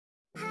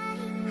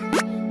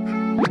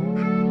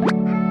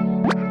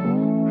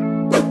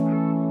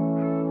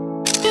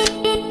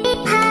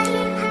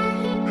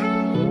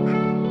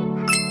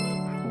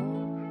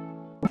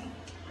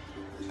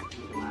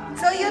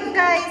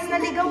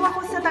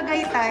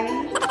Tagaytay.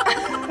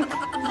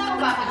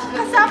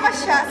 Kasama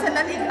siya sa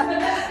naligaw.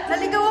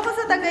 Naligaw ako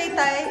sa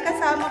Tagaytay.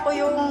 Kasama ko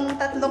yung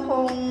tatlo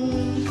kong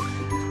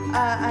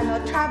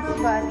travel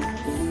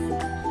buddies.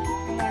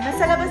 Ayan,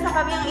 nasa labas na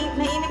kami.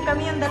 Nainip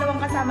kami yung dalawang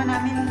kasama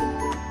namin.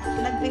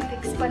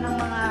 Nagpifix pa ng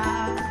mga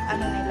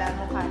nila,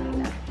 mukha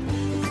nila.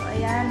 So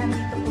ayan,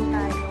 nandito po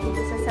tayo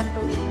sa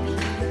Santorini.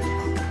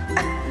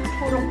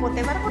 Purong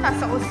puti. Parang po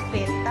nasa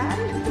ospital.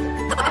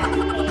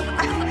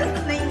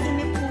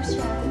 Naiinip po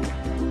siya.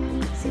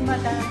 Si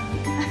Madam.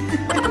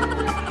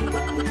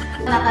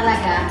 Wala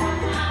talaga.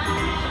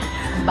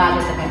 Bago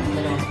sa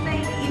kanila.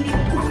 Naiinip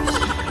po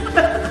siya.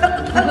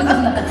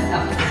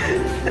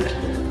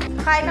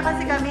 Kain na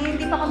kasi kami.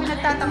 Hindi pa kami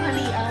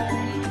nagtatanghalian.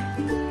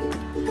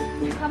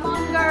 Come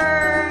on,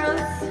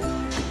 girls!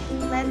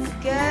 Let's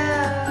go!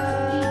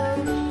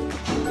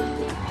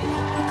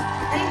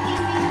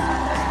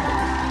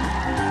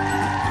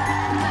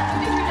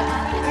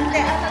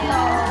 Hindi, to?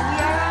 We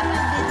are on a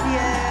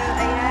video.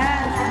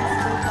 Ayan, sa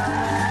Nasugbu.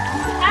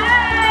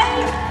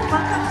 Hi!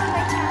 Welcome to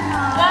my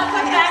channel.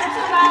 Welcome back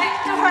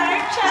to our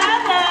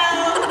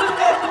channel.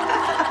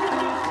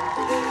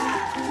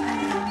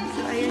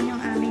 So, ayan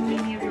yung aming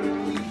mini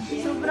room.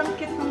 Sobrang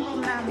cute ng room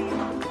namin.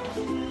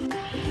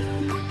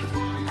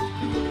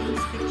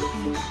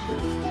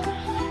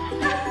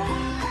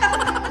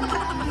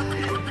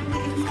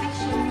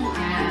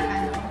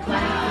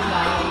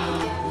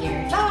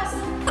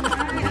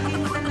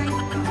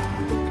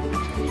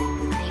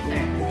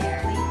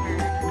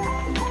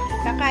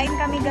 Kakain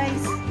kami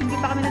guys. Hindi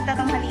pa kami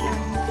nagtatanghalian.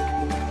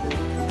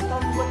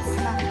 Tombots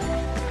na.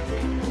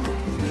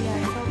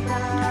 Ayan,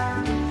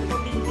 sobrang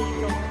puting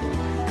dito.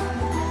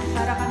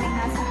 Para kami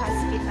nasa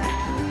hospital.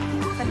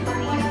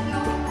 Santorini.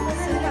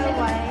 Super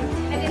white.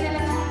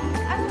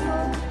 Ano to?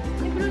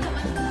 May blue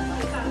naman.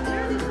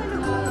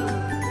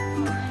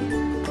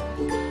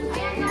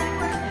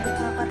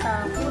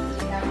 Nakakatakot.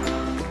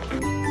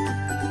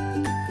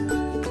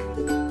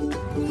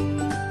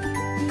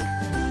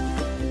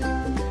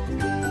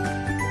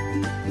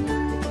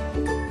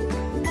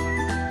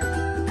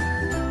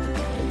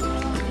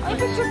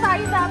 Picture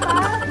tayo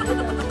dapat.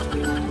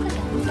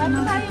 Bago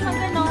tayo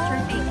mag-ano.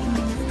 Picture taking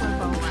minutes for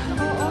bawa.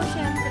 Oo,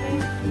 syempre.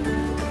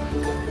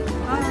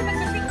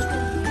 Magka-picture.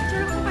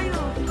 Picture ko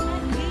kayo.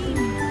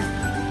 Game.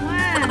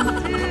 1,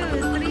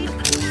 2, 3.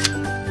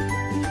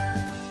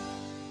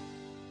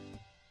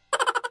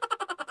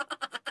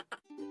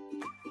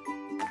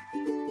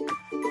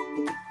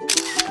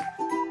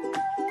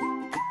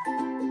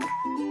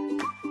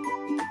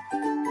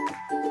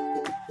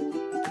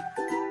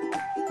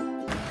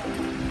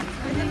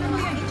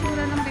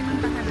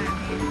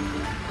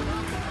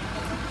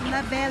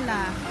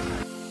 Bella.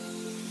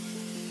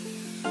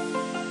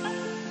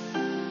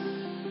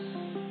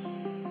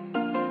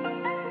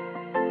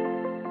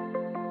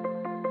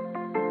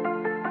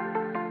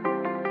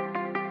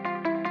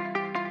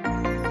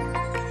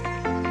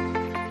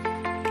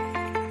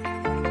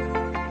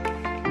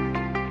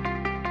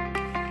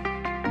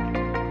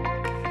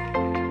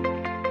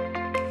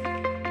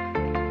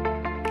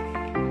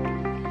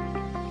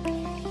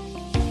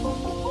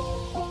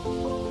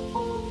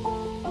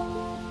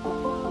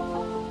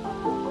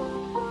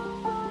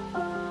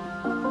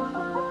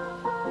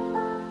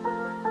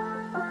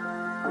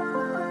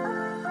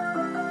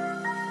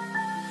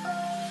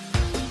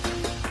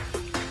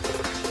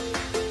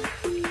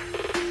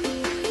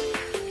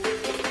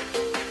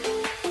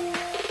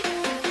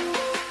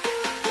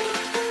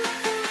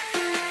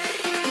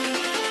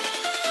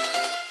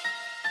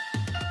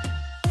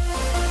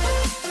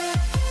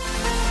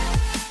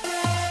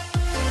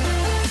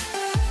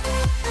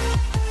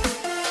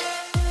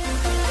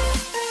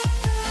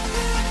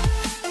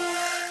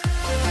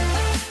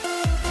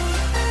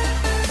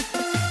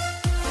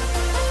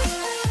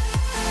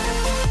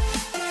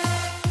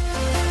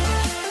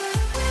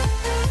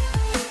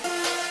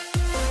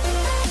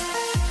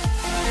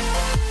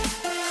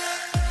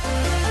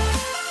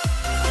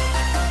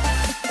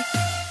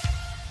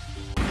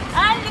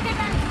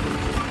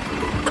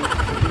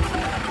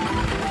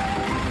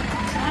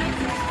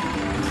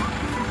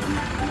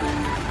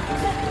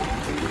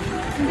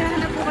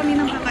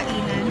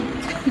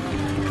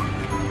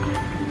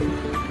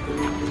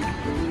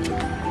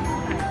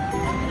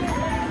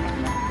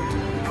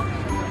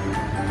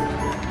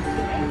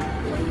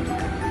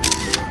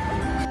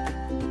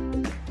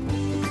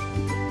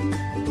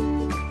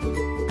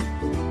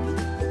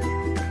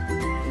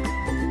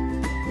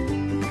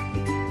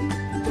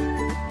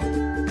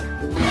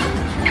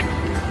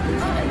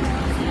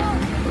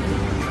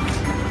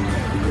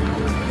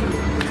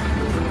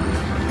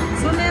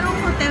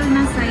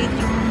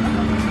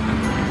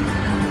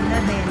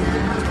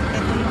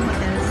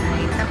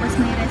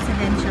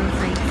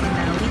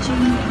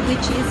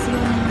 which is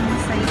yung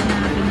site na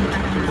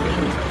pinuntahan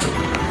natin.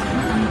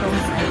 Ang wrong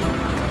side.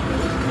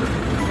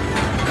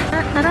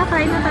 Tara,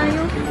 kain na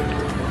tayo.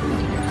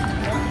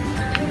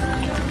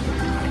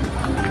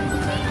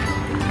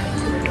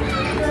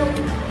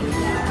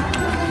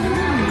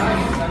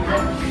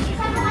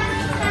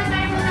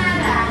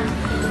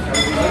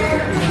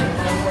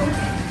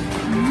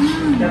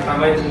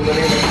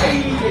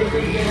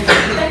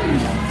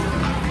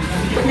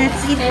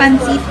 Let's eat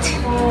pancit.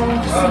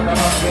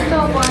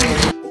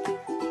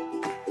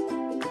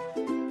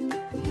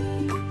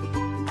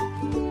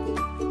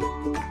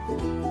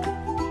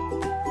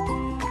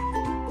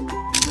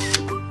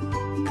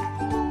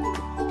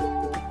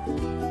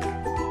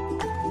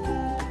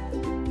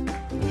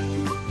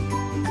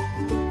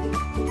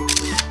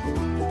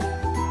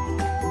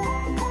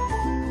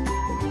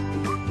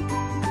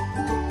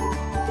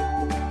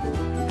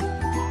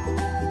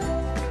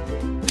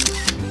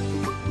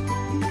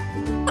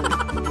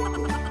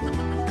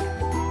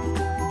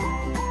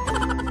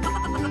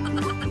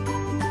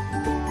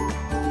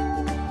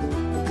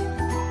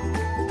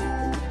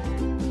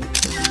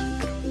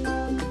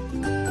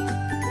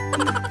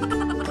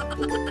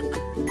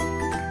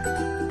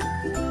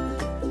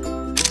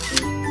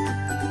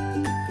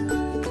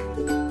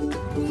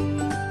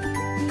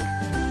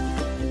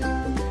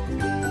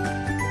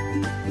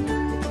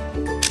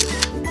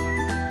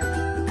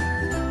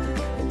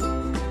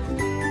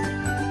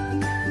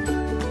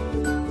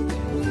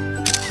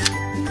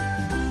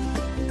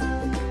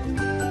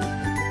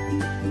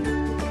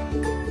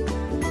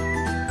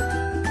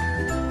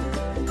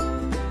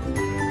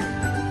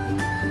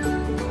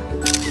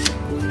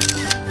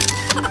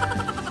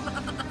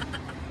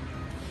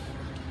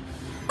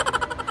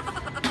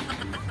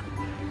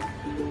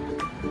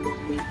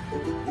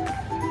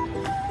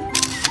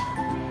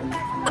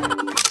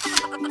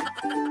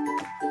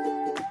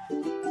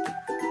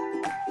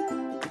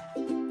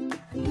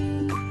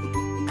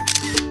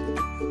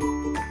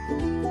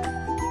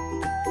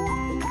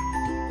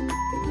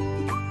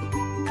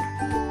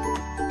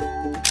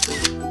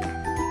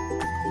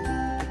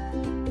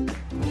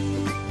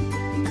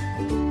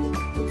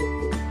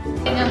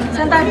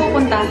 Saan tayo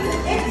pupunta?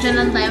 Diyan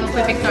lang tayo,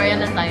 magpe-Victoria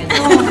lang tayo.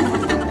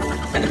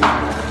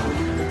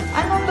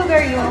 Anong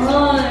lugar yun?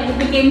 Oh, it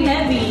became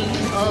heavy.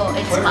 Oh,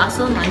 it's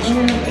Castle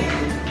Mansion.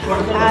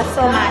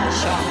 Castle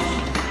Mansion.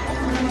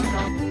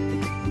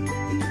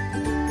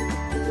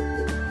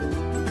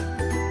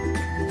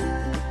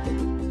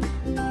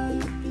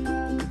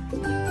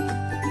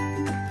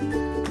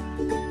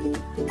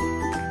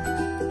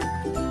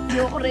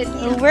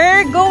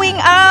 We're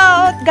going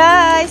out,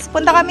 guys.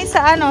 Punta kami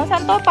sa ano?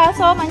 Saan to?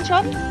 Paso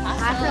Mansion?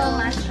 Castle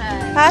Mansion.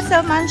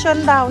 Castle Mansion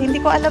daw. Hindi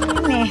ko alam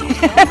yun eh.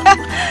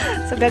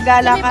 So,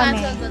 gagala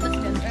kami.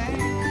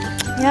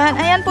 Yan.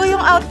 Ayan po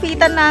yung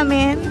outfitan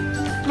namin.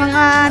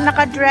 Mga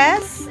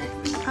nakadress.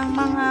 Ang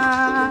mga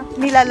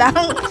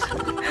nilalang.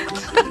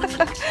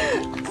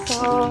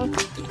 So,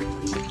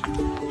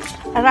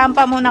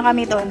 rampa muna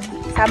kami doon.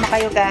 Sama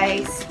kayo,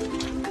 guys.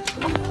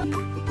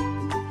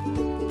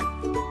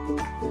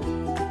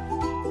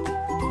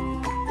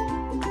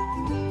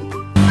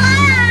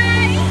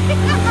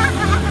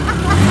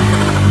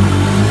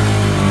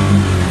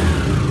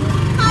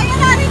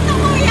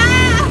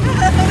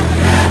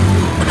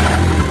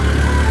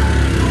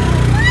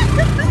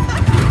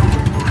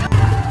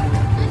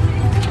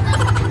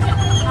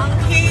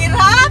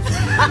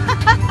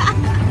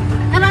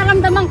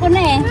 Nararamdaman ko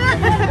na eh.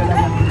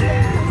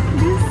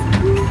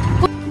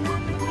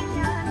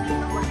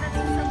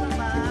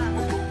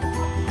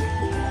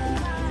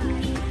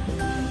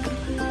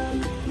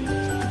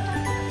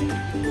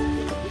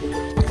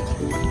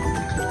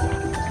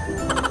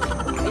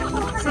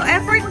 So,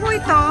 effort po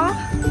ito.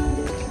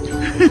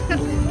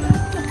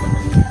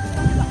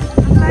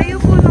 Layo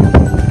po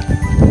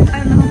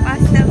nung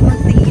Pastel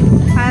Museum.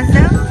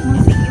 Pastel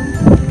Museum.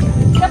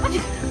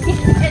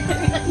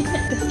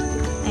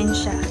 Ayun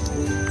siya.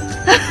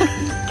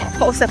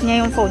 Kausap niya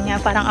yung phone niya.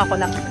 Parang ako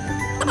lang.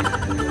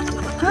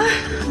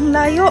 Ang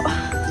layo.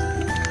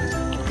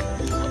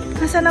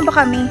 Nasaan na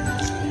ba kami?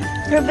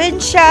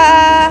 Probinsya.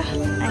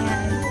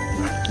 Ayan.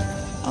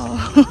 Oh.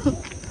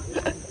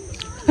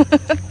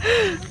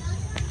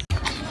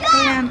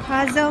 Ayan,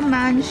 Puzzle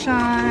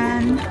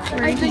Mansion.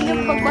 We're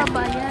here.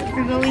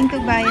 We're going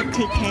to buy a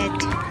ticket.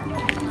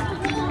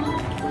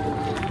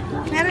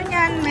 Meron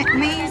yan.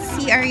 May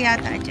CR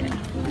yata dyan.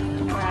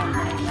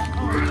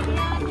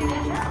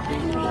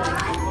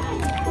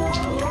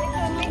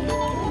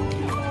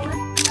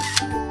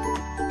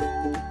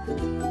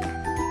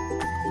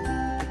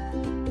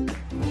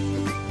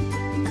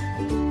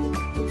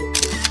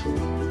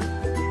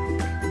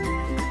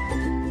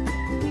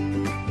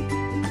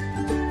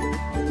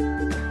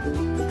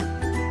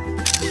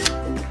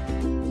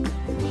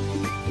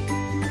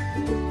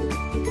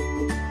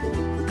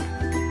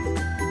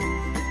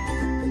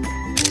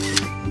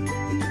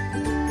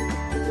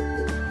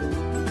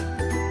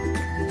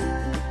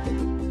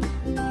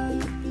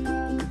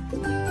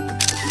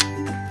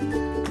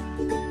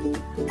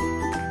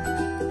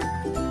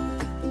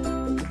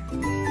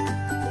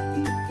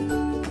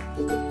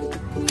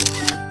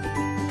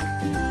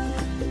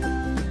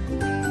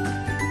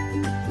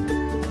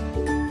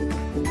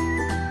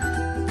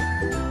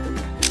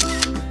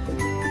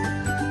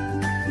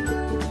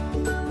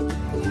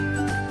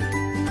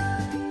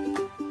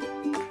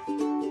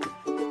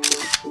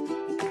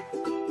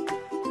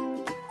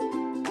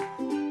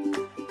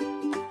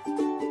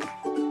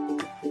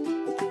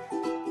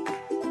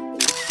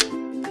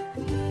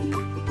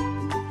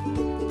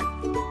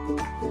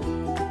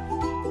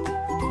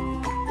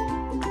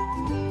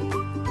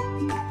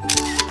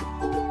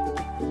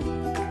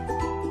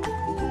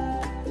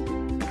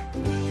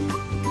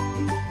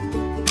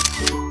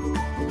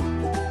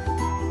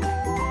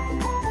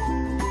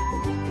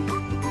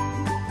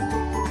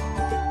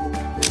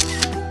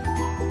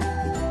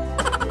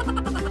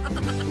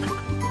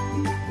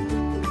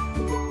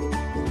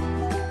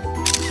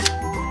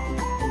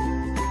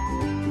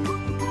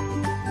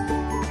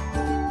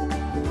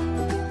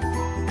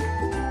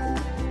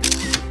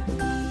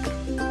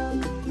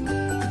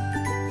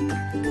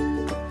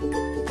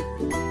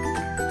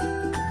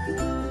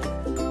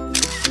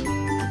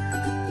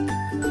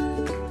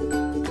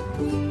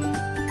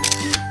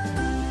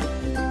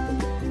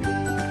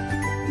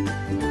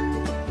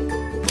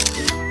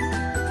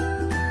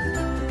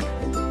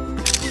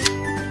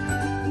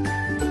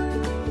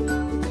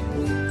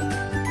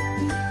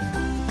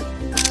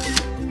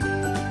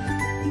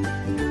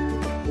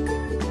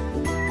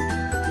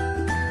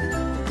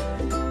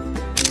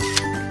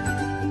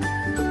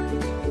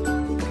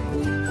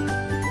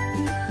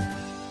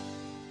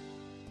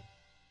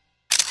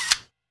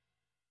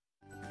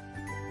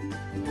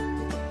 Ayan.